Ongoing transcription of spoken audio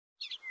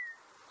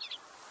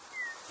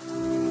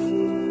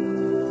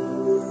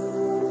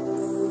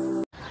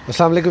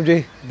अस्सलाम वालेकुम जी,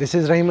 this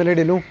is रहीम अली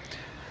ढिल्लों।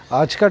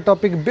 आज का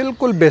टॉपिक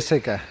बिल्कुल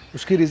बेसिक है।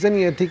 उसकी रीज़न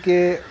ये थी कि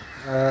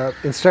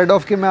इंस्टेड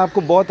ऑफ कि मैं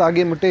आपको बहुत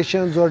आगे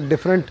म्यूटेशंस और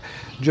डिफरेंट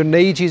जो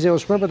नई चीज़ें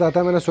उसमें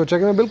बताता, मैंने सोचा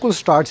कि मैं बिल्कुल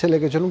स्टार्ट से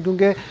लेकर चलूँ,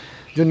 क्योंकि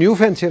जो न्यू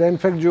फैंसियर है,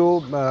 इनफैक्ट जो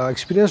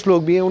एक्सपीरियंस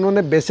लोग भी हैं,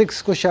 उन्होंने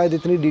बेसिक्स को शायद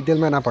इतनी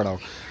डिटेल में ना पढ़ा हो।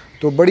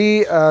 तो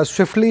बड़ी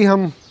स्विफ्टली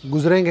हम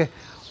गुजरेंगे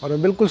और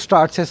मैं बिल्कुल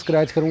स्टार्ट से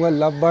स्क्रैच करूँगा।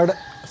 लवबर्ड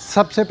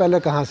सबसे पहले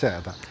कहाँ से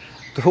आया था?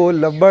 तो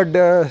लवबर्ड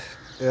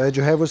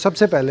जो है वो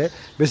सबसे पहले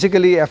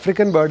बेसिकली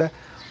अफ्रीकन बर्ड है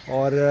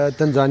और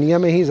तंजानिया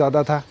में ही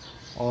ज़्यादा था,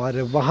 और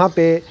वहाँ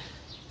पे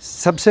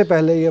सबसे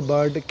पहले ये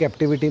बर्ड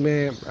कैप्टिविटी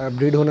में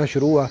ब्रीड होना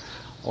शुरू हुआ।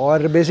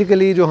 और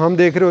बेसिकली जो हम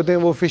देख रहे होते हैं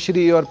वो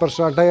फिशरी और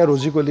परसाटा या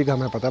रोज़ी कोली का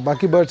हमें पता,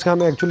 बाकी बर्ड्स का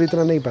हमें एक्चुअली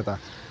इतना नहीं पता।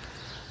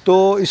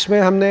 तो इसमें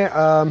हमने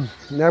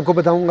मैं आपको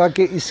बताऊंगा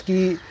कि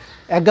इसकी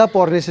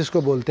एगापोर्निस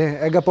इसको बोलते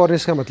हैं।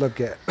 एगापोर्निस का मतलब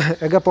क्या है?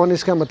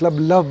 एगापोर्निस का मतलब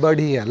लव बर्ड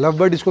ही है। लव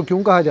बर्ड इसको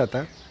क्यों कहा जाता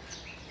है?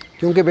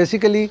 क्योंकि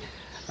बेसिकली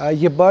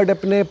ये बर्ड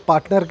अपने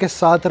पार्टनर के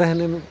साथ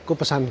रहने को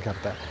पसंद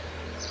करता है,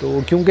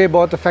 तो क्योंकि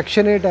बहुत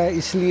अफेक्शनेट है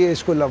इसलिए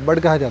इसको लव बर्ड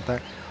कहा जाता है।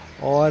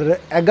 और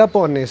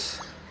एगापोर्निस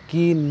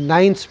की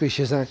 9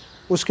 स्पीशीज़ हैं,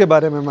 उसके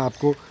बारे में मैं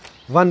आपको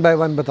वन बाय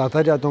वन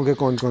बताता जाता हूँ कि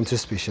कौन कौन सी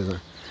स्पीशीज़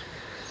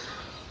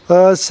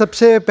हैं।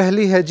 सबसे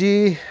पहली है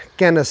जी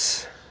कैनस,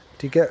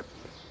 ठीक है,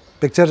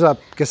 पिक्चर्स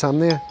आपके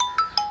सामने हैं।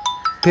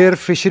 फिर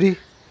फिशरी,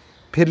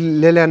 फिर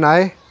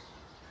लेलेनाए,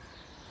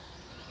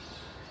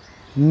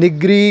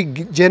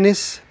 निग्री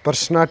जेनिस,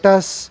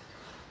 पर्सनाटस,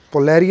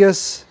 पोलेरियस,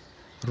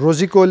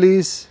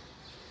 रोजिकोलिस,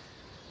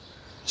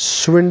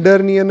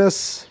 स्विंडरनियनस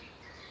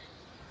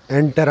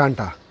एंड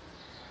टेरांटा।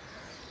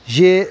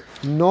 ये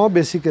 9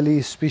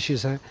 बेसिकली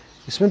स्पीशीज़ हैं।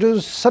 इसमें जो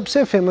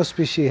सबसे फेमस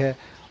स्पीशी है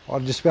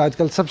और जिस पे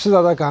आजकल सबसे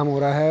ज़्यादा काम हो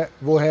रहा है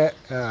वो है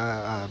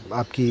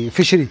आपकी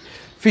फिशरी।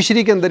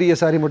 फिशरी के अंदर ये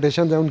सारी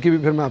म्यूटेशंस हैं, उनकी भी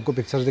फिर मैं आपको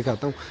पिक्चर्स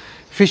दिखाता हूँ।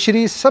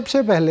 फिशरी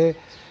सबसे पहले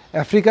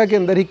अफ्रीका के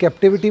अंदर ही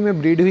कैप्टिविटी में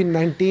ब्रीड हुई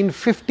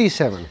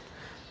 1957।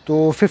 तो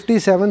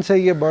 57 से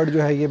ये बर्ड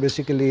जो है ये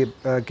बेसिकली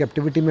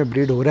कैप्टिविटी में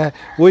ब्रीड हो रहा है।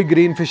 वही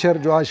ग्रीन फिशर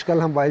जो आजकल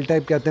हम वाइल्ड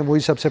टाइप कहते हैं,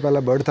 वही सबसे पहला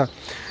बर्ड था।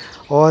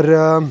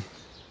 और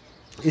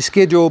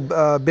इसके जो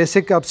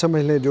बेसिक आप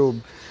समझ लें जो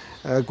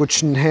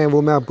कुछ हैं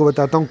वो मैं आपको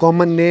बताता हूँ।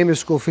 कॉमन नेम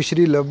इसको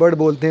फिशरी लवबर्ड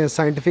बोलते हैं।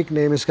 साइंटिफिक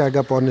नेम इसका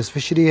एगापोर्निस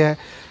फिशरी है।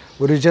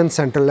 ओरिजिन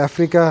सेंट्रल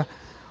अफ्रीका,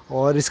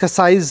 और इसका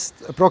साइज़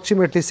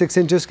अप्रॉक्सीमेटली 6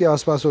 इंचज़ के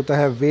आसपास होता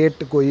है।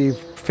 वेट कोई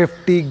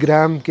 50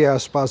 ग्राम के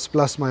आसपास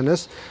प्लस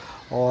माइनस,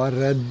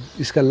 और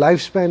इसका लाइफ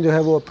स्पैन जो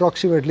है वो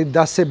अप्रॉक्सीमेटली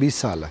 10 से 20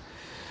 साल है।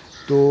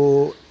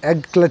 तो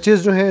एग क्लचेस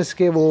जो हैं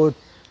इसके वो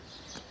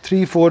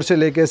 3-4 से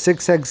लेकर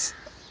 6 एग्स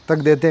तक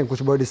देते हैं,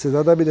 कुछ बर्ड इससे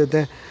ज़्यादा भी देते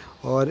हैं।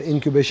 और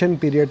इंक्यूबेशन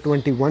पीरियड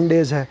 21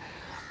 डेज़ है।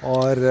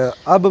 और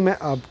अब मैं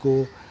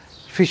आपको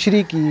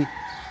फिशरी की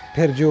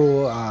फिर जो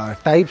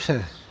टाइप्स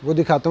हैं वो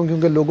दिखाता हूँ,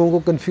 क्योंकि लोगों को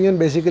कन्फ्यूजन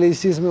बेसिकली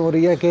इस चीज़ में हो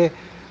रही है कि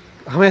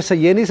हमें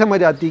ये नहीं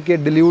समझ आती कि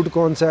डिल्यूट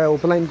कौन सा है,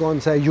 ओपलाइन कौन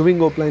सा है,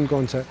 यूविंग ओपलाइन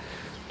कौन सा है।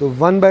 तो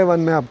वन बाय वन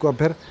मैं आपको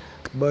फिर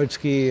बर्ड्स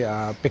की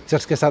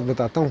पिक्चर्स के साथ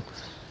बताता हूँ,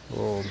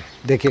 तो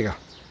देखिएगा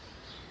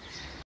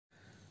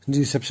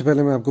जी। सबसे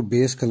पहले मैं आपको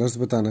बेस कलर्स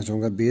बताना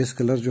चाहूँगा। बेस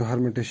कलर जो हर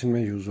म्यूटेशन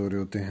में यूज़ हो रहे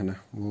होते हैं ना,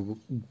 वो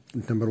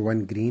number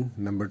 1 green,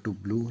 number 2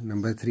 blue,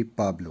 number 3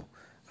 Pablo.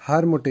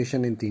 Her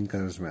mutation in 3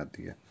 colours में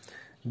आती है।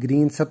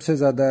 ग्रीन सबसे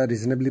ज़्यादा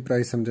रिजनेबली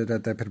प्राइस समझा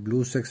जाता है, फिर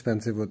ब्लू से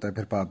एक्सपेंसिव होता है,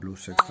 फिर पाब्लू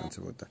से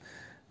एक्सपेंसिव होता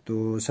है।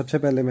 तो सबसे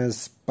पहले मैं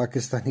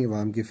पाकिस्तानी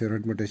अवाम की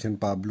फेवरेट म्यूटेशन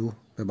पाब्लू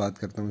पे बात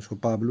करता हूँ। इसको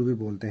पाब्लू भी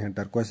बोलते हैं,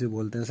 टर्कोइस भी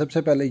बोलते हैं।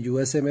 सबसे पहले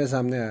यूएसए में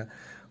सामने आया।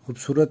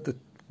 खूबसूरत,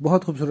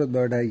 बहुत खूबसूरत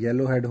बर्ड है।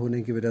 येलो हेड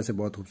होने की वजह से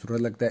बहुत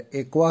खूबसूरत लगता है।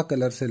 एक्वा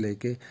कलर से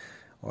लेके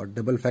और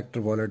डबल फैक्टर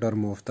वॉलेट और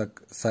मोव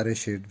तक सारे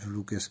शेड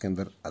ब्लू के इसके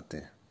अंदर आते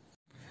हैं।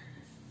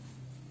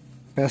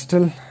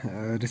 पेस्टल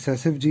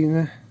रिसेसिव जीन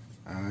है।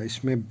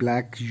 इसमें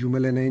ब्लैक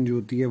ह्यूमेलेनाइन जो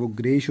होती है वो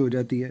ग्रेइश हो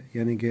जाती है,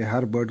 यानी कि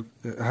हर बर्ड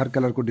हर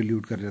कलर को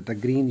डिल्यूट कर जाता है।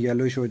 ग्रीन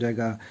येलोइश हो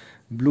जाएगा,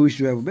 ब्लूइश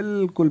जो है वो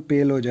बिल्कुल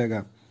पेल हो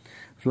जाएगा।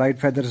 फ्लाइट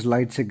फेदर्स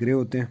लाइट से ग्रे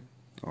होते हैं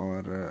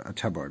और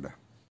अच्छा बर्ड है।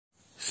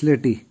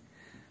 स्लेटी,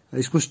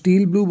 इसको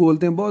स्टील ब्लू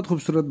बोलते हैं। बहुत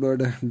खूबसूरत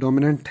बर्ड है,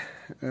 डोमिनेंट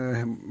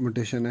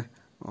म्यूटेशन है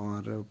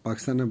और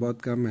पाकिस्तान में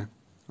बहुत कम है।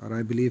 और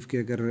आई बिलीव कि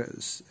अगर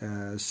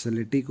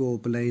स्लेटी को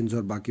ओपलाइंस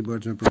और बाकी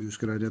बर्ड्स में प्रोड्यूस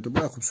करा जाए तो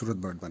बड़ा खूबसूरत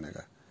बर्ड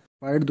बनेगा।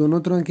 पाइड दोनों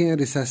तरह के हैं,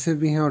 रिसेसिव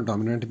भी हैं और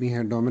डोमिनेंट भी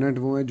हैं। डोमिनेंट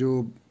वो है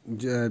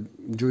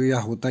जो या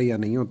होता है या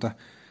नहीं होता।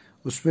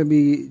 उसमें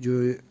भी जो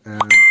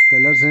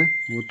कलर्स हैं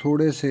वो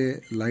थोड़े से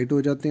लाइट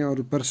हो जाते हैं और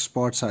ऊपर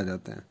स्पॉट्स आ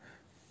जाते हैं।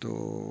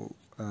 तो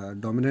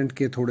डोमिनेंट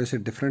के थोड़े से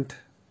डिफरेंट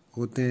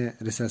होते हैं,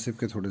 रिसेसिव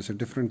के थोड़े से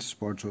डिफरेंट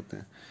स्पॉट्स होते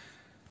हैं।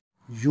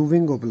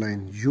 यूविंग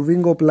opaline,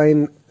 यूविंग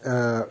opaline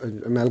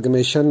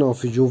amalgamation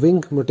of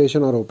यूविंग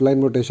mutation और ओपलाइन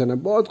म्यूटेशन है।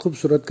 बहुत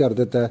खूबसूरत कर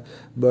देता है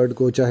बर्ड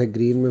को, चाहे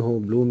ग्रीन में हो,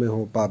 ब्लू में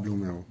हो, पाब्लू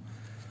में हो।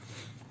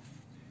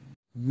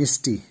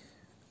 मिस्टी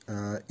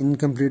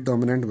इनकम्प्लीट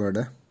डोमिनेंट बर्ड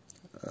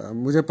है।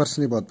 मुझे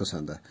पर्सनली बहुत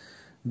पसंद है।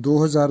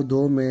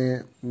 2002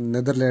 में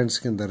नीदरलैंड्स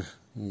के अंदर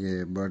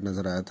ये बर्ड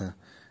नज़र आया था,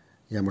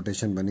 या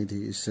म्यूटेशन बनी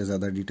थी। इससे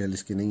ज़्यादा डिटेल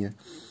इसकी नहीं है।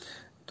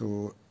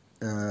 तो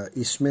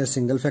इसमें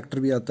सिंगल फैक्टर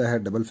भी आता है,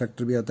 डबल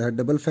फैक्टर भी आता है।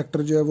 डबल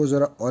फैक्टर जो है वो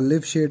ज़रा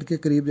ऑलिव शेड के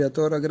करीब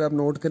जाता है, और अगर आप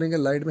नोट करेंगे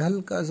लाइट में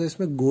हल्का सा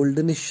इसमें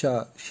गोल्डनिश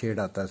सा शेड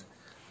आता है,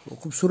 वो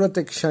खूबसूरत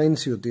एक शाइन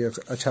सी होती है,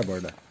 अच्छा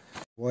बर्ड है।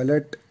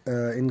 वॉयलेट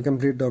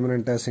इनकम्प्लीट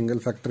डोमिनेंट है, सिंगल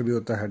फैक्टर भी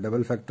होता है,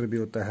 डबल फैक्टर भी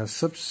होता है।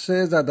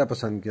 सबसे ज़्यादा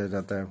पसंद किया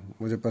जाता है,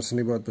 मुझे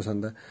पर्सनली बहुत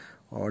पसंद है,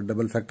 और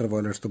डबल फैक्टर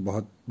वॉयलेट्स तो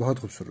बहुत बहुत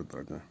खूबसूरत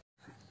बर्ड है।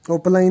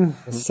 ओपलाइन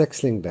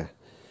सेक्स लिंक्ड है,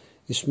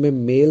 इसमें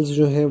मेल्स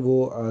जो हैं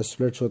वो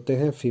स्प्लिट्स होते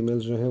हैं,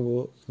 फीमेल्स जो हैं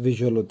वो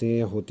विजुअल होती हैं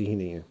या होती ही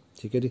नहीं है,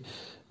 ठीक है जी।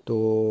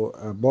 तो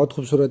बहुत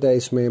खूबसूरत है।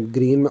 इसमें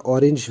ग्रीन में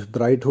ऑरेंज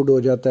ब्राइट हुड हो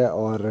जाता है,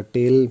 और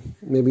टेल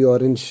में भी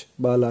ऑरेंज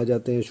बाल आ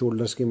जाते हैं,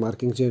 शोल्डर्स की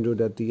मार्किंग चेंज हो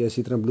जाती है,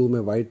 इसी तरह ब्लू में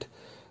वाइट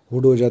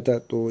हुड हो जाता है।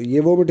 तो ये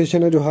वो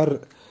म्यूटेशन है जो हर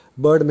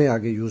बर्ड में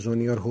आगे यूज़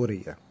होनी और हो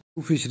रही है।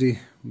 ब्लू फिशरी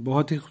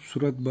बहुत ही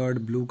खूबसूरत बर्ड,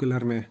 ब्लू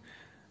कलर में,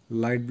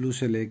 लाइट ब्लू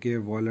से लेके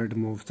वॉयलेट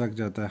मूव तक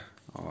जाता है,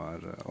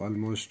 और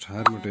ऑलमोस्ट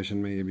हर म्यूटेशन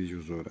में ये भी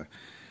यूज़ हो रहा है।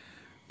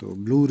 तो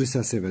ब्लू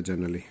रिसेसिव है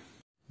generally.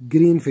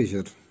 Green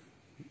Fisher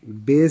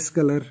base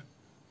colour,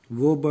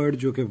 वो बर्ड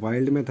जो कि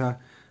वाइल्ड में था,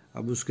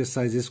 अब उसके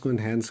साइजेस को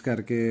इन्हेंस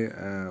करके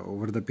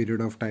over the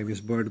period of time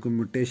इस बर्ड को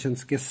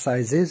म्यूटेशंस के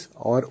साइजेस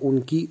और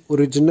उनकी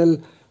ओरिजिनल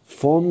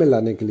फॉर्म में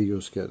लाने के लिए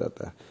यूज़ किया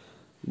जाता है।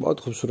 बहुत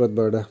खूबसूरत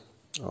बर्ड है,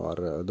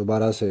 और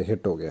दोबारा से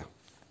हिट हो गया।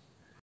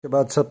 उसके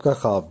बाद सबका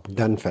ख्वाब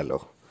डन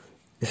फेलो,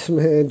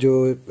 इसमें जो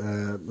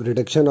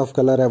रिडक्शन ऑफ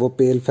कलर है वो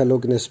पेल फेलो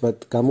की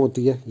निस्बत कम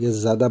होती है, ये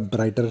ज़्यादा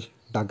ब्राइटर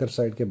डार्कर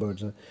साइड के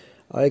बर्ड्स हैं।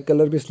 आई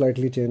कलर भी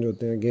स्लाइटली चेंज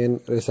होते हैं, अगेन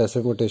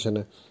रिसेसिव म्यूटेशन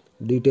है।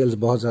 डिटेल्स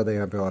बहुत ज़्यादा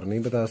यहाँ पे और नहीं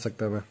बता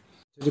सकता मैं।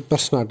 जी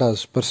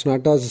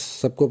पर्सनाटास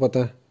सबको पता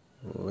है,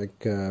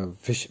 एक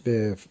फिश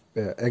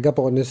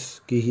एगापोनिस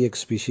की ही एक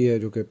स्पीशी है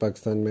जो कि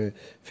पाकिस्तान में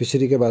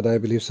फिशरी के बाद आई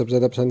बिलीव सबसे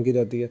ज़्यादा पसंद की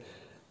जाती है।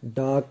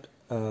 Dark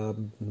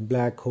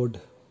black hood,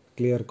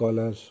 clear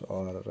callers,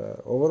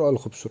 और ओवरऑल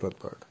खूबसूरत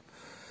बर्ड,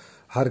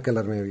 हर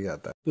कलर में भी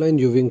आता है। ओपलाइन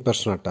यूविंग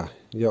पर्सनाटा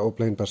या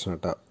ओपलाइन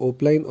पर्सनाटा,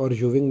 ओपलाइन और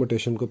यूविंग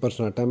म्यूटेशन को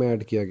पर्सनाटा में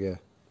ऐड किया गया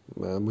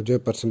है। मुझे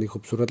पर्सनली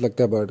खूबसूरत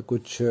लगता है बर्ड।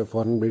 कुछ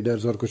फॉरेन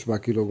ब्रीडर्स और कुछ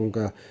बाकी लोगों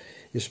का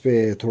इस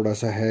पर थोड़ा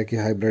सा है कि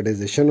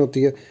हाइब्रिडाइजेशन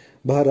होती है।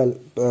 बहरहाल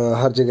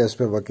हर जगह इस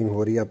पर वर्किंग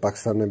हो रही है,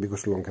 पाकिस्तान में भी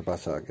कुछ लोगों के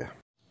पास आ गया।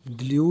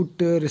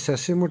 डिल्यूट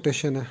रिसेसिव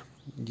म्यूटेशन है,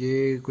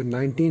 ये कोई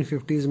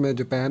 1950s में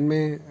जापान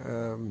में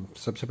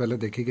सबसे पहले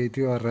देखी गई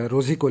थी, और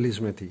रोजी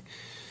कोलिस में थी।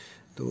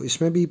 तो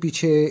इसमें भी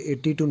पीछे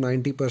 80 to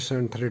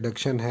 90%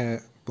 रिडक्शन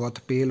है, बहुत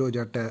पेल हो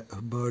जाता है,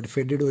 बर्ड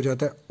फेडेड हो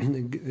जाता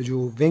है,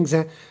 जो विंग्स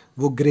हैं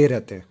वो ग्रे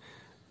रहते हैं।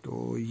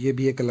 तो ये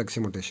भी एक अलग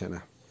से म्यूटेशन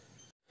है।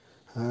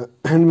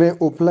 एंड में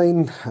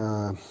opaline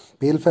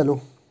pail fellow,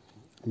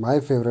 my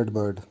favourite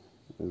bird.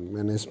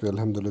 मैंने इस पर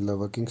अल्हम्दुलिल्लाह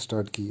वर्किंग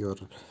स्टार्ट की,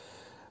 और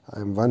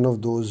I am one of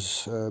those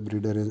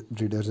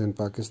breeders इन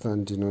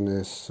पाकिस्तान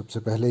जिन्होंने सबसे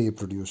पहले ये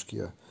प्रोड्यूस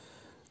किया।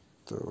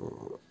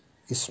 तो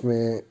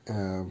इसमें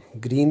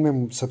ग्रीन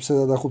में सबसे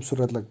ज़्यादा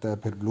खूबसूरत लगता है,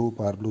 फिर ब्लू,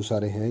 पार ब्लू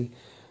सारे हैं ही,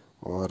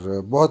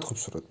 और बहुत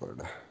खूबसूरत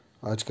बर्ड है।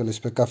 आजकल इस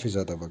पर काफ़ी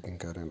ज़्यादा वर्किंग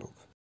कर रहे हैं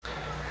लोग।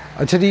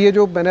 अच्छा जी, ये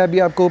जो मैंने अभी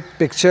आपको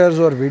पिक्चर्स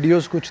और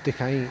वीडियोस कुछ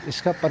दिखाई,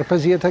 इसका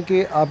पर्पज़ ये था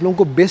कि आप लोगों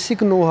को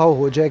बेसिक नो हाउ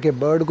हो जाए कि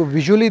बर्ड को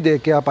विजुअली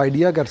देख के आप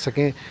आइडिया कर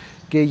सकें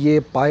कि ये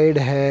पाइड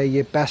है,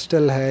 ये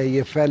पेस्टल है,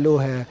 ये फेलो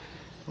है,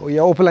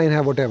 या ओपलाइन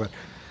है, व्हाटएवर।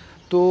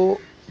 तो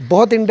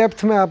बहुत इन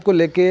डेप्थ में आपको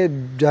लेके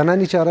जाना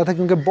नहीं चाह रहा था,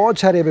 क्योंकि बहुत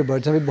सारे अभी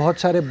बर्ड्स हैं, अभी बहुत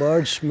सारे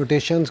बर्ड्स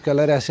म्यूटेशंस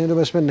कलर ऐसे हैं जो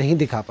मैं इसमें नहीं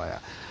दिखा पाया।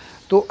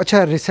 तो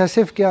अच्छा,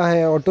 रिसेसिव क्या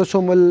है,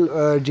 ऑटोसोमल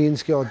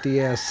जीन्स क्या होती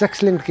है,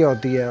 सेक्स लिंक्ड क्या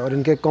होती है, और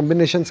इनके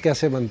कॉम्बिनेशंस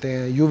कैसे बनते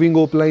हैं, यूविंग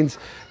ओपलाइंस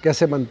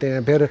कैसे बनते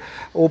हैं, फिर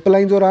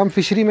ओपलाइंस और आम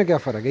फिशरी में क्या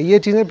फ़र्क है, ये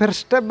चीज़ें फिर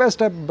स्टेप बाय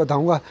स्टेप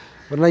बताऊँगा,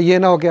 वरना ये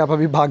ना हो कि आप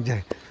अभी भाग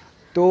जाएँ।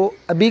 तो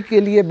अभी के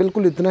लिए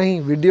बिल्कुल इतना ही।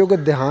 वीडियो को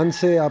ध्यान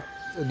से आप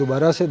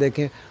दोबारा से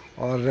देखें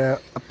और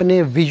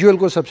अपने विजुअल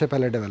को सबसे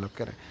पहले डेवलप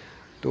करें।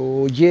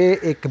 तो ये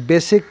एक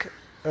बेसिक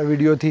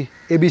वीडियो थी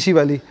ABC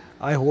वाली।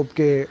 आई होप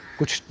कि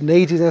कुछ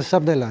नई चीज़ें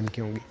सब ने लर्न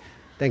की होंगी।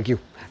 Thank you.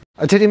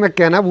 अच्छा जी, मैं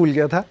कहना भूल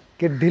गया था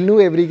कि ढिल्लू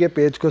एवरी के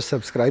पेज को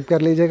सब्सक्राइब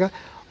कर लीजिएगा,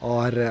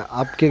 और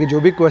आपके जो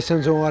भी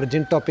क्वेश्चंस हों और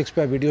जिन टॉपिक्स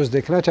पर वीडियोस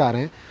देखना चाह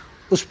रहे हैं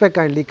उस पर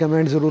काइंडली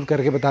कमेंट ज़रूर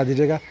करके बता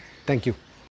दीजिएगा। Thank you.